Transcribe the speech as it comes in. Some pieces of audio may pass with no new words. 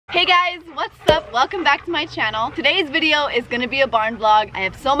Hey guys, what's up? Welcome back to my channel. Today's video is gonna be a barn vlog. I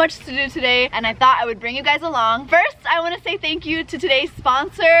have so much to do today and I thought I would bring you guys along. First, I wanna say thank you to today's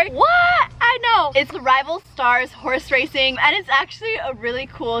sponsor. What? I know. It's Rival Stars Horse Racing and it's actually a really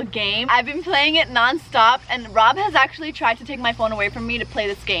cool game. I've been playing it non-stop and Rob has actually tried to take my phone away from me to play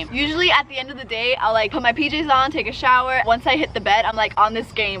this game. Usually at the end of the day, I'll like put my PJs on, take a shower. Once I hit the bed, I'm like on this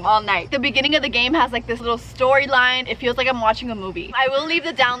game all night. The beginning of the game has like this little storyline. It feels like I'm watching a movie. I will leave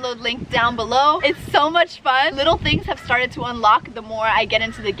the download link down below. It's so much fun. Little things have started to unlock the more I get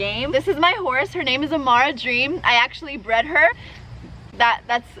into the game. This is my horse. Her name is Amara Dream. I actually bred her.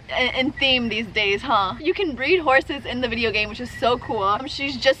 That's in theme these days, huh? You can breed horses in the video game, which is so cool.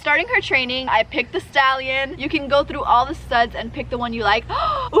 She's just starting her training. I picked the stallion. You can go through all the studs and pick the one you like.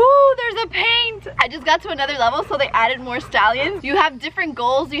 Ooh, there's a paint! I just got to another level, so they added more stallions. You have different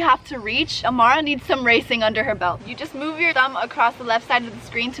goals you have to reach. Amara needs some racing under her belt. You just move your thumb across the left side of the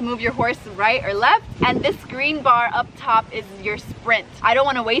screen to move your horse right or left, and this green bar up top is your sprint. I don't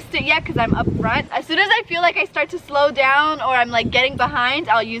want to waste it yet because I'm up front. As soon as I feel like I start to slow down or I'm like getting behind,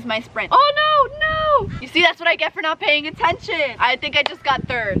 I'll use my sprint. Oh no, no! You see, that's what I get for not paying attention. I think I just got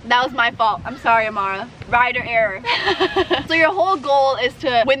third. That was my fault. I'm sorry, Amara. Rider error. So your whole goal is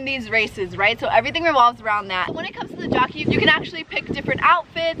to win these races, right? So everything revolves around that. When it comes to the jockey, you can actually pick different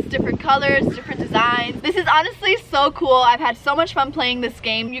outfits, different colors, different designs. This is honestly so cool. I've had so much fun playing this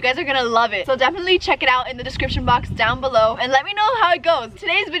game. You guys are gonna love it. So definitely check it out in the description box down below and let me know how it goes.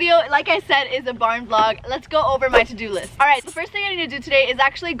 Today's video, like I said, is a barn vlog. Let's go over my to-do list. All right, the first thing I need to do today is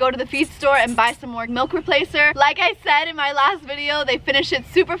actually go to the feed store and buy some more milk replacer. Like I said in my last video, they finish it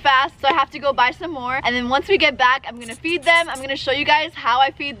super fast, so I have to go buy some more. And then once we get back, I'm gonna feed them. I'm gonna show you guys how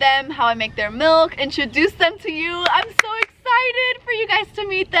I feed them, how I make their milk, introduce them to you. I'm so excited for you guys to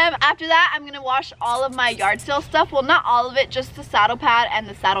meet them. After that, I'm gonna wash all of my yard sale stuff. Well, not all of it, just the saddle pad and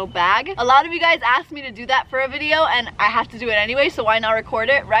the saddle bag. A lot of you guys asked me to do that for a video and I have to do it anyway, so why not record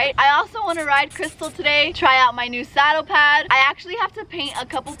it, right? I also want to ride Crystal today, try out my new saddle pad. I actually have to paint a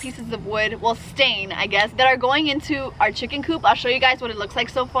couple pieces of wood, well, stain, I guess, that are going into our chicken coop. I'll show you guys what it looks like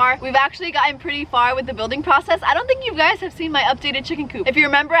so far. We've actually gotten pretty far with the building process. I don't think you guys have seen my updated chicken coop. If you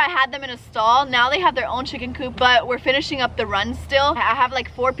remember, I had them in a stall. Now they have their own chicken coop, but we're finishing up the run still. I have like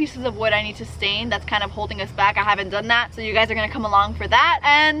 4 pieces of wood I need to stain. That's kind of holding us back. I haven't done that, so you guys are gonna come along for that.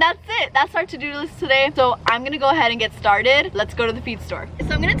 And that's it. That's our to-do list today. So I'm gonna go ahead and get started. Let's go to the feed store.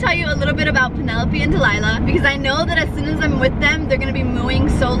 So I'm gonna tell you a little bit about Penelope and Delilah because I know that as soon as I'm with them, they're gonna be mooing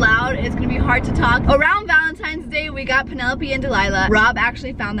so loud. It's gonna be hard to talk. Around Valentine's Day, we got Penelope and Delilah. Rob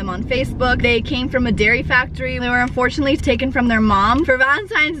actually found them on Facebook. They came from a dairy factory. They were unfortunately taken from their mom. For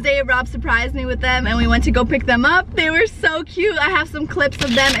Valentine's Day, Rob surprised me with them and we went to go pick them up. They were so cute. I have some clips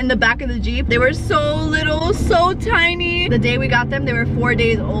of them in the back of the Jeep. They were so little, so tiny. The day we got them, they were 4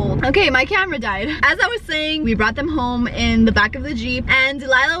 days old. Okay, my camera died. As I was saying, we brought them home in the back of the Jeep and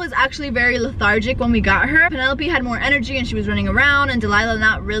Delilah was actually very lethargic when we got her. Penelope had more energy and she was running around and Delilah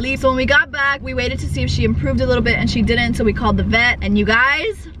not really. So when we got back, we waited to see if she improved a little bit and she didn't, so we called the vet. And you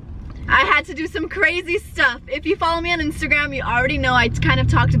guys, I had to do some crazy stuff. If you follow me on Instagram, you already know I kind of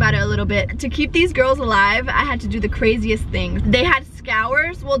talked about it a little bit. To keep these girls alive, I had to do the craziest things. They had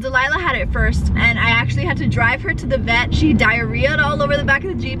scours. Well, Delilah had it first, and I actually had to drive her to the vet. She diarrheaed all over the back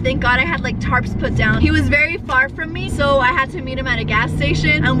of the Jeep. Thank God I had like tarps put down. He was very far from me, so I had to meet him at a gas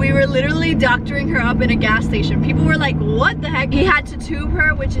station, and we were literally doctoring her up in a gas station. People were like, what the heck? He had to tube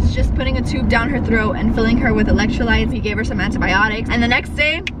her, which is just putting a tube down her throat and filling her with electrolytes. He gave her some antibiotics, and the next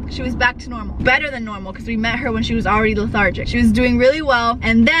day, she was back to normal. Better than normal, because we met her when she was already lethargic. She was doing really well,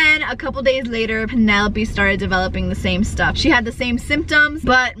 and then a couple days later, Penelope started developing the same stuff. She had the same symptoms,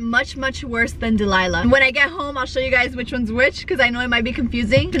 but much worse than Delilah. When I get home, I'll show you guys which one's which, because I know it might be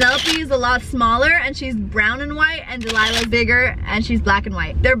confusing. Penelope is a lot smaller, and she's brown and white, and Delilah's bigger, and she's black and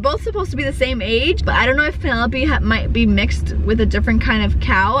white. They're both supposed to be the same age, but I don't know if Penelope might be mixed with a different kind of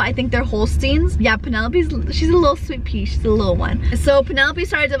cow. I think they're Holsteins. Yeah, she's a little sweet pea. She's a little one. So Penelope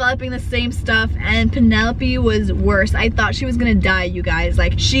started developing the same stuff and Penelope was worse. I thought she was gonna die, you guys.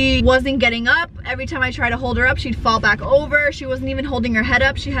 Like, she wasn't getting up. Every time I tried to hold her up, she'd fall back over. She wasn't even holding her head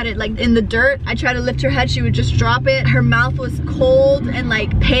up. She had it like in the dirt. I tried to lift her head, she would just drop it. Her mouth was cold and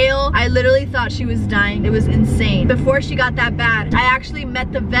like pale. I literally thought she was dying. It was insane. Before she got that bad, I actually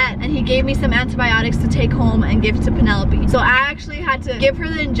met the vet and he gave me some antibiotics to take home and give to Penelope. So I actually had to give her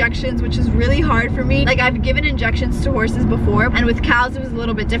the injections, which is really hard for me. Like, I've given injections to horses before, and with cows it was a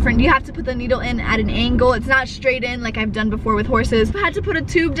little bit different. You have to put the needle in at an angle. It's not straight in like I've done before with horses. I had to put a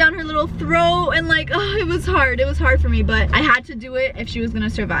tube down her little throat and like, oh, it was hard. It was hard for me, but I had to do it if she was gonna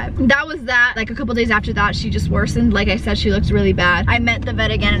survive. That was that. Like a couple days after that, she just worsened. Like I said, she looked really bad. I met the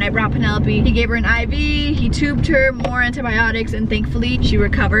vet again and I brought Penelope. He gave her an IV, he tubed her, more antibiotics, and thankfully she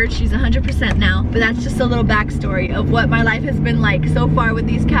recovered. She's 100% now. But that's just a little backstory of what my life has been like so far with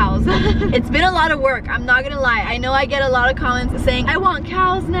these cows. It's been a lot of work, I'm not gonna lie. I know I get a lot of comments saying, I want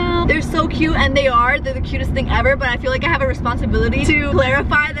cows now. They're so cute, and they are. They're the cutest thing ever, but I feel like I have a responsibility to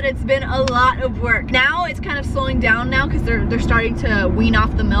clarify that it's been a lot of work. Now it's kind of slowing down now because they're starting to wean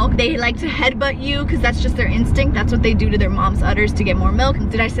off the milk. They like to headbutt you because that's just their instinct. That's what they do to their mom's udders to get more milk.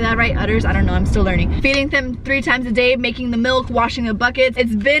 Did I say that right? Udders? I don't know, I'm still learning. Feeding them 3 times a day, making the milk, washing the buckets.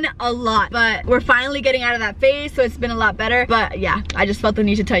 It's been a lot, but we're finally getting out of that phase, so it's been a lot better. But yeah, I just felt the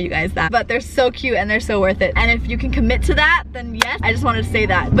need to tell you guys that. But they're so cute and they're so worth it. And if you can commit to that, then yes, I just wanted to say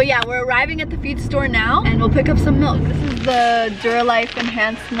that. But yeah, we're arriving at the feed store now and we'll pick up some milk. This is the Duralife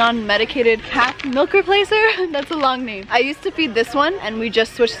Enhanced Non-Medicated Calf Milk Replacer. That's a long name. I used to feed this one and we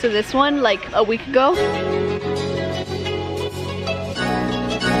just switched to this one like a week ago.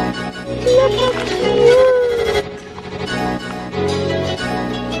 Look how cute!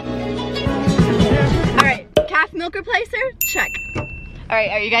 Alright, calf milk replacer, check.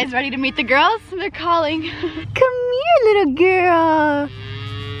 Alright, are you guys ready to meet the girls? They're calling. Come here, little girl.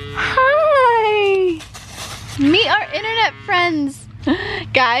 Hi. Meet our internet friends.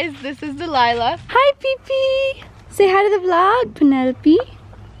 Guys, this is Delilah. Hi, Pee-Pee. Say hi to the vlog, Penelope.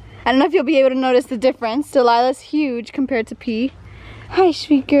 I don't know if you'll be able to notice the difference. Delilah's huge compared to P. Hi,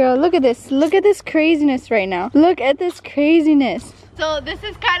 sweet girl. Look at this. Look at this craziness right now. Look at this craziness. So this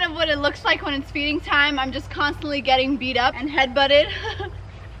is kind of what it looks like when it's feeding time. I'm just constantly getting beat up and headbutted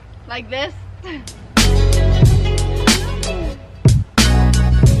like this.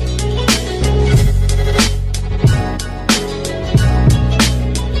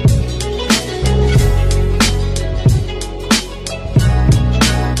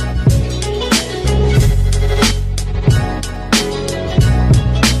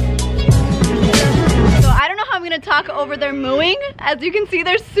 Talk over their mooing. As you can see,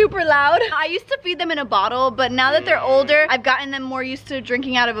 they're super loud. I used to feed them in a bottle, but now that they're older, I've gotten them more used to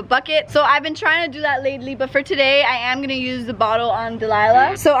drinking out of a bucket. So I've been trying to do that lately, but for today, I am gonna use the bottle on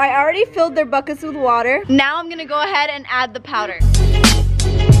Delilah. So I already filled their buckets with water. Now I'm gonna go ahead and add the powder.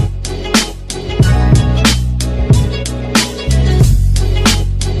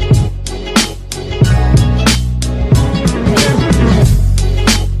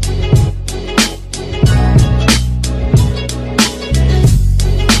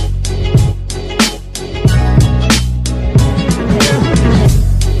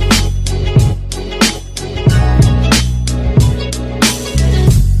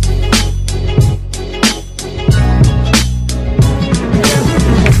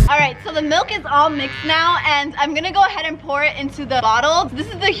 All mixed now, and I'm gonna go ahead and pour it into the bottle. This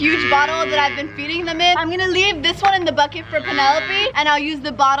is the huge bottle that I've been feeding them in. I'm gonna leave this one in the bucket for Penelope, and I'll use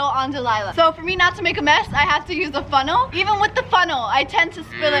the bottle on Delilah. So for me not to make a mess, I have to use a funnel. Even with the funnel, I tend to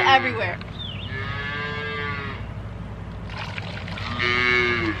spill it everywhere.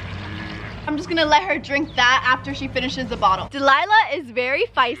 I'm just gonna let her drink that after she finishes the bottle. Delilah is very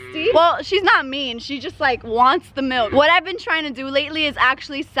feisty. Well, she's not mean. She just like wants the milk. What I've been trying to do lately is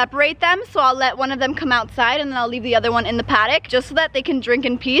actually separate them. So I'll let one of them come outside and then I'll leave the other one in the paddock just so that they can drink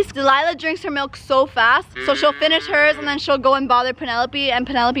in peace. Delilah drinks her milk so fast. So she'll finish hers and then she'll go and bother Penelope, and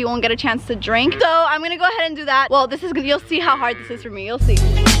Penelope won't get a chance to drink. So I'm gonna go ahead and do that. Well, this is, you'll see how hard this is for me. You'll see.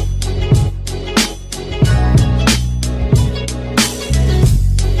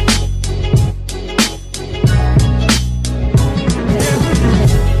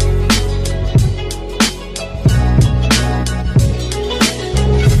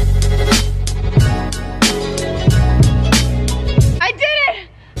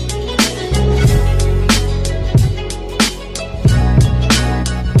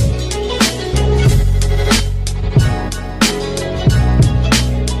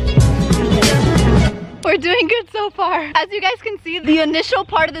 We're doing good so far. As you guys can see, the initial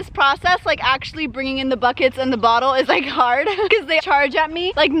part of this process, like actually bringing in the buckets and the bottle, is like hard because they charge at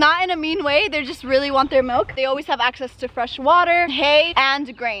me, like not in a mean way. They just really want their milk. They always have access to fresh water, hay,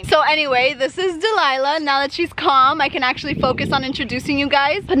 and grain. So anyway, this is Delilah. Now that she's calm, I can actually focus on introducing you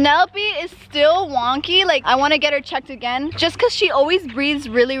guys. Penelope is still wonky. Like I want to get her checked again just because she always breathes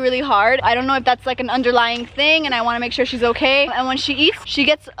really, really hard. I don't know if that's like an underlying thing, and I want to make sure she's okay. And when she eats, she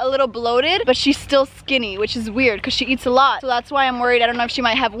gets a little bloated, but she's still skinny, which is weird because she eats a lot. So that's why I'm worried. I don't know if she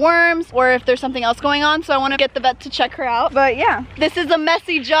might have worms or if there's something else going on. So I want to get the vet to check her out. But yeah, this is a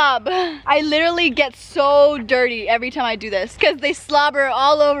messy job. I literally get so dirty every time I do this because they slobber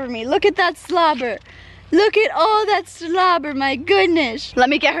all over me. Look at that slobber. Look at all that slobber, my goodness. Let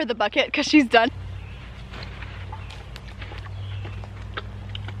me get her the bucket because she's done.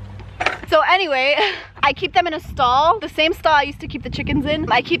 So anyway, I keep them in a stall, the same stall I used to keep the chickens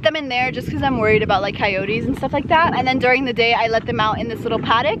in. I keep them in there just because I'm worried about like coyotes and stuff like that. And then during the day, I let them out in this little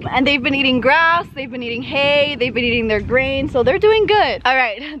paddock. And they've been eating grass, they've been eating hay, they've been eating their grain, so they're doing good. All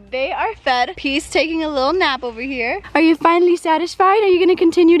right, they are fed. Peace taking a little nap over here. Are you finally satisfied? Are you gonna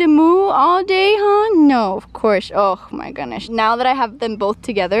continue to moo all day, huh? No, of course. Oh my goodness. Now that I have them both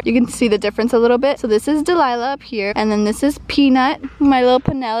together, you can see the difference a little bit. So this is Delilah up here, and then this is Peanut, my little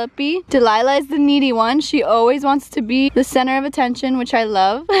Penelope. Delilah is the needy one. She always wants to be the center of attention, which I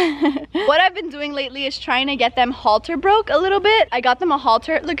love. What I've been doing lately is trying to get them halter broke a little bit. I got them a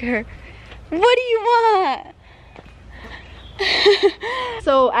halter. Look at her. What do you want?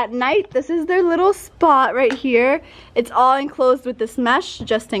 So at night, this is their little spot right here. It's all enclosed with this mesh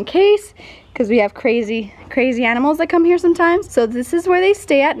just in case, because we have crazy animals that come here sometimes. So this is where they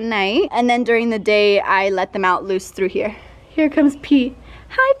stay at night. And then during the day, I let them out loose through here. Here comes P.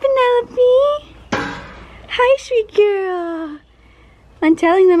 Hi, Penelope. Hi, sweet girl. I'm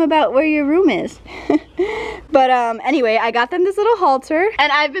telling them about where your room is. But anyway, I got them this little halter,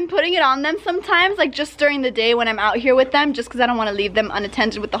 and I've been putting it on them sometimes, like just during the day when I'm out here with them, just because I don't want to leave them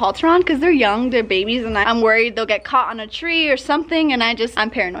unattended with the halter on, because they're young, they're babies, and I'm worried they'll get caught on a tree or something, and I'm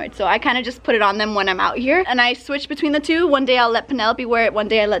paranoid. So I kind of just put it on them when I'm out here, and I switch between the two. One day I'll let Penelope wear it, one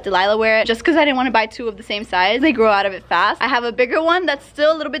day I let Delilah wear it, just because I didn't want to buy two of the same size. They grow out of it fast. I have a bigger one that's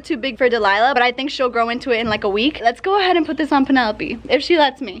still a little bit too big for Delilah, but I think she'll grow into it in like a week. Let's go ahead and put this on Penelope, if she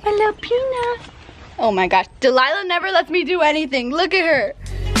lets me. I love Peanut. Oh my gosh, Delilah never lets me do anything. Look at her.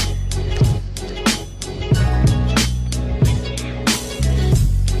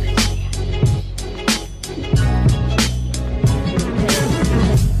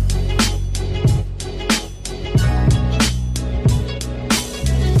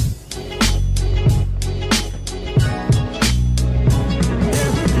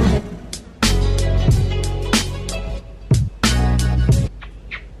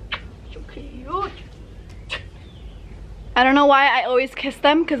 I don't know why I always kiss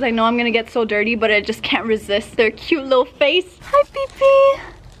them, because I know I'm gonna get so dirty, but I just can't resist their cute little face. Hi,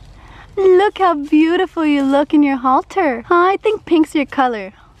 Pee-Pee. Look how beautiful you look in your halter. Huh? I think pink's your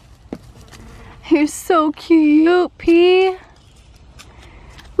color. You're so cute, Pea.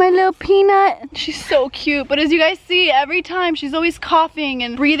 My little Peanut. She's so cute, but as you guys see, every time she's always coughing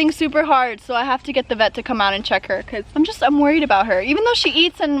and breathing super hard, so I have to get the vet to come out and check her, because I'm worried about her. Even though she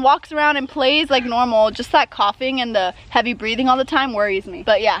eats and walks around and plays like normal, just that coughing and the heavy breathing all the time worries me.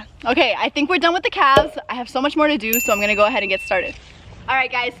 But yeah, okay, I think we're done with the calves. I have so much more to do, so I'm gonna go ahead and get started.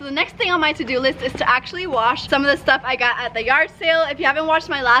 Alright guys, so the next thing on my to-do list is to actually wash some of the stuff I got at the yard sale. If you haven't watched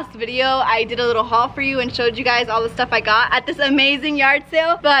my last video, I did a little haul for you and showed you guys all the stuff I got at this amazing yard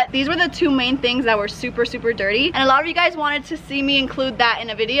sale. But these were the two main things that were super dirty. And a lot of you guys wanted to see me include that in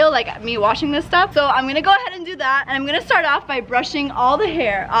a video, like me washing this stuff. So I'm gonna go ahead and do that. And I'm gonna start off by brushing all the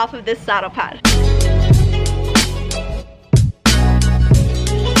hair off of this saddle pad.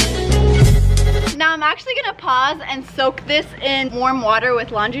 Now I'm actually gonna pause and soak this in warm water with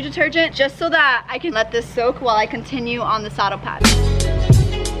laundry detergent, just so that I can let this soak while I continue on the saddle pad.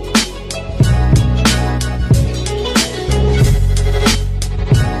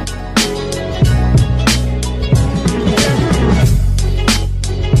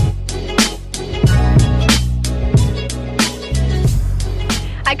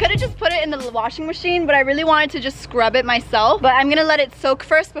 I could have just put it in the washing machine, but I really wanted to just scrub it myself. But I'm gonna let it soak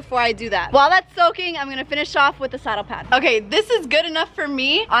first before I do that. While that's soaking, I'm gonna finish off with the saddle pad. Okay, this is good enough for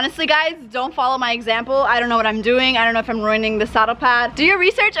me. Honestly guys, don't follow my example. I don't know what I'm doing. I don't know if I'm ruining the saddle pad. Do your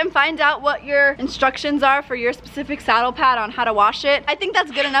research and find out what your instructions are for your specific saddle pad on how to wash it. I think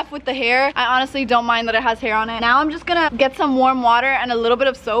that's good enough with the hair. I honestly don't mind that it has hair on it. Now I'm just gonna get some warm water and a little bit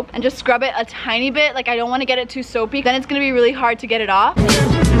of soap and just scrub it a tiny bit. Like, I don't wanna get it too soapy. Then it's gonna be really hard to get it off.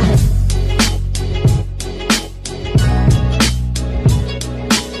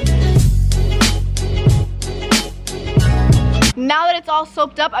 Now that it's all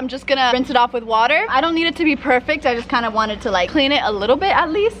soaped up, I'm just gonna rinse it off with water. I don't need it to be perfect. I just kind of wanted to like clean it a little bit at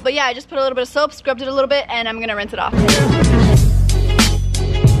least. But yeah, I just put a little bit of soap, scrubbed it a little bit, and I'm gonna rinse it off.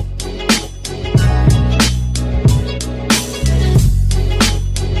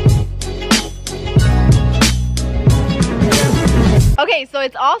 Okay, so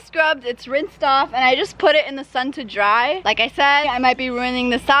it's all scrubbed, it's rinsed off, and I just put it in the sun to dry. Like I said, I might be ruining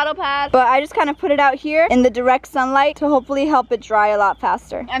the saddle pad, but I just kind of put it out here in the direct sunlight to hopefully help it dry a lot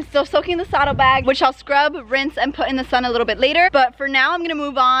faster. I'm still soaking the saddle bag, which I'll scrub, rinse, and put in the sun a little bit later. But for now, I'm gonna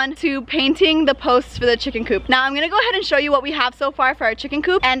move on to painting the posts for the chicken coop. Now I'm gonna go ahead and show you what we have so far for our chicken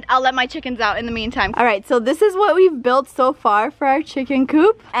coop, and I'll let my chickens out in the meantime. All right, so this is what we've built so far for our chicken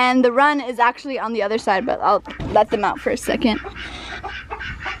coop, and the run is actually on the other side, but I'll let them out for a second.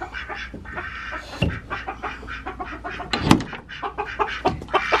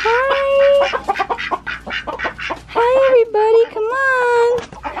 Hi everybody, come on.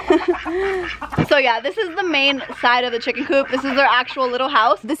 So yeah, this is the main side of the chicken coop. This is their actual little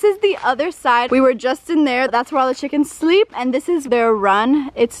house. This is the other side. We were just in there. That's where all the chickens sleep. And this is their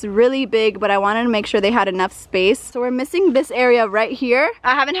run. It's really big, but I wanted to make sure they had enough space. So we're missing this area right here.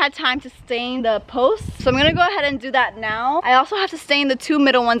 I haven't had time to stain the posts, so I'm gonna go ahead and do that now. I also have to stain the two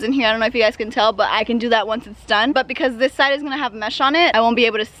middle ones in here. I don't know if you guys can tell, but I can do that once it's done. But because this side is gonna have mesh on it, I won't be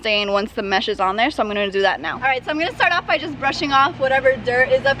able to stain once the mesh is on there, so I'm gonna do that now. All right, so I'm gonna start off by just brushing off whatever dirt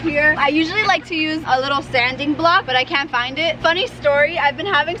is up here. I usually like to use a little sanding block, but I can't find it. Funny story, I've been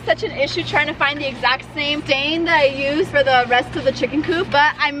having such an issue trying to find the exact same stain that I use for the rest of the chicken coop,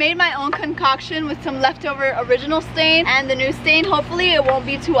 but I made my own concoction with some leftover original stain and the new stain. Hopefully it won't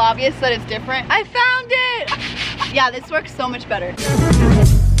be too obvious that it's different. I found it! Yeah, this works so much better.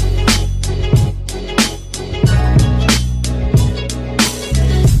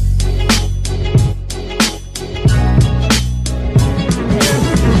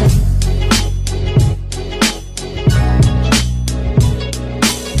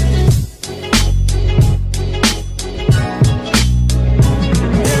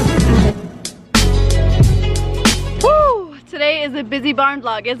 Is a busy barn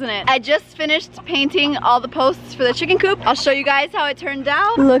vlog, isn't it? I just finished painting all the posts for the chicken coop. I'll show you guys how it turned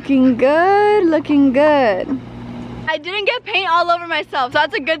out. Looking good, looking good. I didn't get paint all over myself, so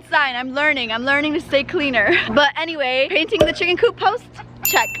that's a good sign. I'm learning to stay cleaner. But anyway, painting the chicken coop post,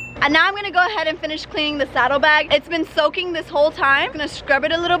 check. And now I'm gonna go ahead and finish cleaning the saddle bag. It's been soaking this whole time. I'm gonna scrub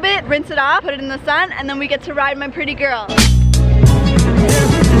it a little bit, rinse it off, put it in the sun, and then we get to ride my pretty girl.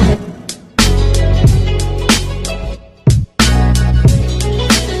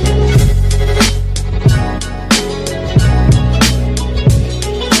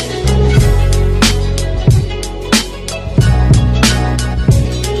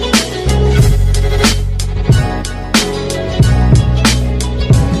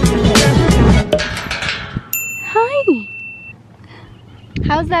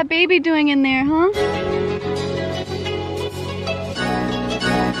 How's that baby doing in there, huh?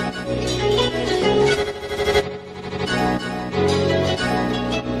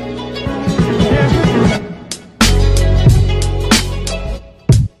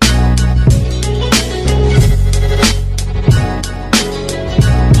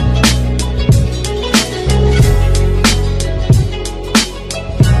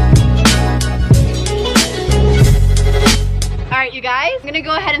 I'm gonna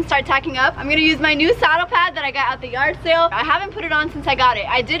go ahead and start tacking up. I'm gonna use my new saddle pad that I got at the yard sale. I haven't put it on since I got it.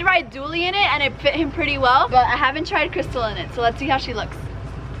 I did ride Dooley in it and it fit him pretty well, but I haven't tried Crystal in it, so let's see how she looks.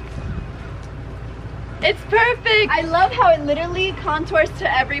 It's perfect! I love how it literally contours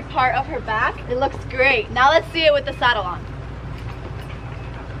to every part of her back. It looks great. Now let's see it with the saddle on.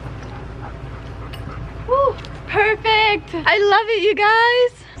 Woo! Perfect! I love it, you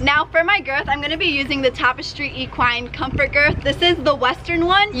guys! Now for my girth, I'm gonna be using the Tapestry Equine Comfort Girth. This is the Western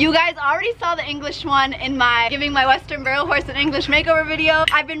one. You guys already saw the English one in my giving my Western barrel horse an English makeover video.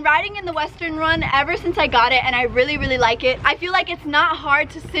 I've been riding in the Western one ever since I got it, and I really, really like it. I feel like it's not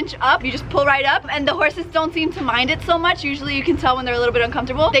hard to cinch up. You just pull right up, and the horses don't seem to mind it so much. Usually you can tell when they're a little bit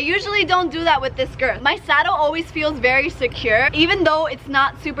uncomfortable. They usually don't do that with this girth. My saddle always feels very secure, even though it's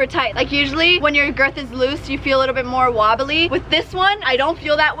not super tight. Like usually when your girth is loose, you feel a little bit more wobbly. With this one, I don't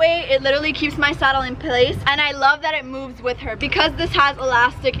feel that way. It literally keeps my saddle in place, and I love that it moves with her. Because this has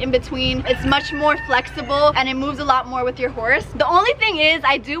elastic in between, it's much more flexible and it moves a lot more with your horse. The only thing is,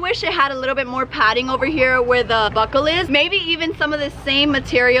 I do wish it had a little bit more padding over here where the buckle is. Maybe even some of the same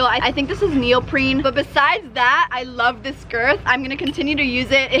material. I think this is neoprene, but besides that, I love this girth. I'm gonna continue to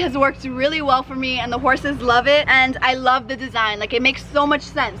use it. It has worked really well for me, and the horses love it, and I love the design. Like, it makes so much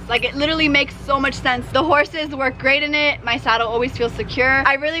sense. Like, it literally makes so much sense. The horses work great in it. My saddle always feels secure.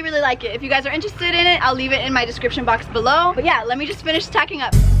 I really, really like it. If you guys are interested in it, I'll leave it in my description box below. But yeah, let me just finish tacking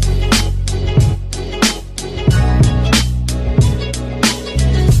up.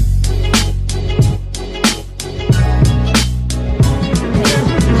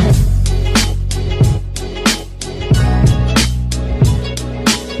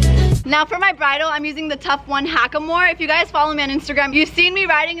 Now for my bridle, I'm using the Tough One Hackamore. If you guys follow me on Instagram, you've seen me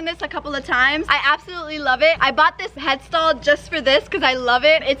riding in this a couple of times. I absolutely love it. I bought this headstall just for this because I love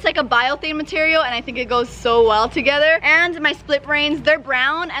it. It's like a biothane material and I think it goes so well together. And my split reins, they're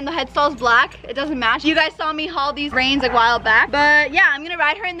brown and the headstall's black. It doesn't match. You guys saw me haul these reins a while back. But yeah, I'm gonna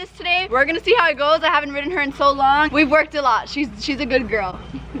ride her in this today. We're gonna see how it goes. I haven't ridden her in so long. We've worked a lot. She's a good girl,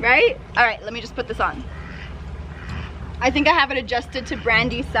 right? All right, let me just put this on. I think I have it adjusted to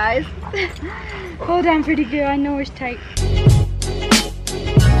Brandy's size. Hold on, pretty girl, I know it's tight.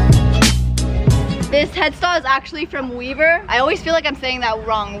 This headstall is actually from Weaver. I always feel like I'm saying that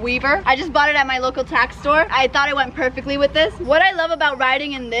wrong, Weaver. I just bought it at my local tack store. I thought it went perfectly with this. What I love about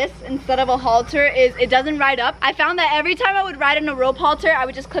riding in this instead of a halter is it doesn't ride up. I found that every time I would ride in a rope halter, I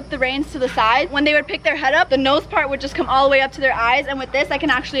would just clip the reins to the side. When they would pick their head up, the nose part would just come all the way up to their eyes. And with this, I can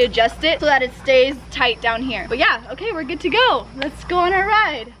actually adjust it so that it stays tight down here. But yeah, okay, we're good to go. Let's go on our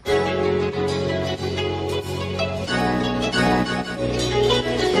ride.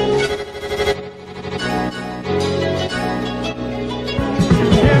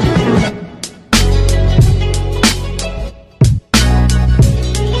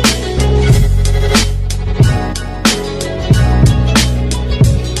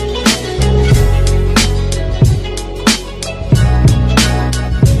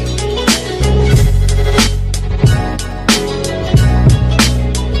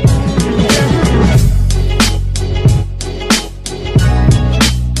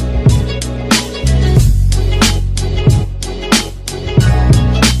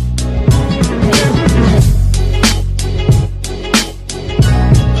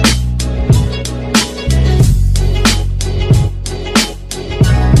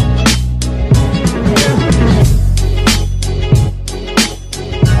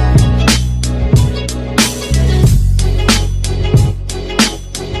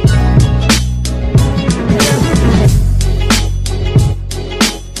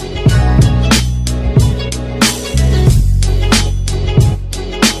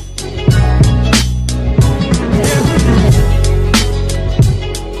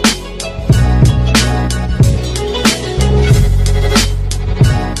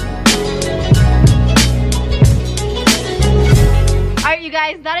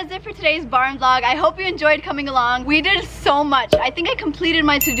 That is it for today's barn vlog. I hope you enjoyed coming along. We did so much. I think I completed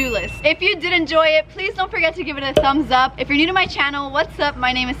my to-do list. If you did enjoy it, please don't forget to give it a thumbs up. If you're new to my channel, what's up?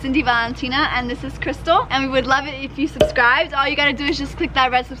 My name is Cindy Valentina and this is Crystal. And we would love it if you subscribed. All you gotta do is just click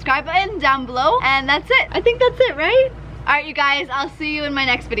that red subscribe button down below and that's it. I think that's it, right? Alright you guys, I'll see you in my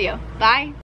next video. Bye.